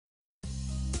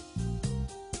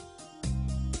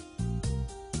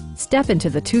Step into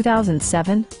the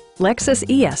 2007 Lexus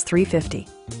ES 350.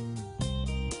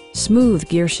 Smooth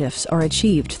gear shifts are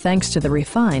achieved thanks to the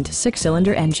refined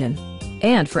 6-cylinder engine.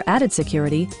 And for added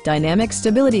security, dynamic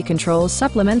stability control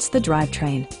supplements the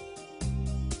drivetrain.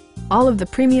 All of the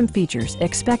premium features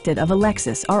expected of a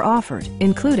Lexus are offered,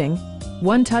 including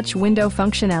one-touch window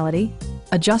functionality,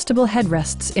 adjustable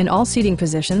headrests in all seating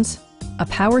positions, a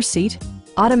power seat,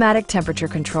 automatic temperature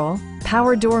control,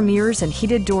 power door mirrors and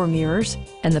heated door mirrors,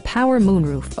 and the power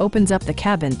moonroof opens up the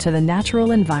cabin to the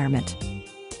natural environment.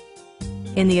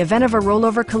 In the event of a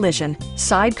rollover collision,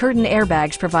 side curtain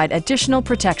airbags provide additional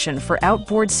protection for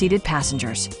outboard seated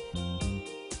passengers.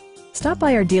 Stop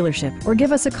by our dealership or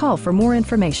give us a call for more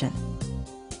information.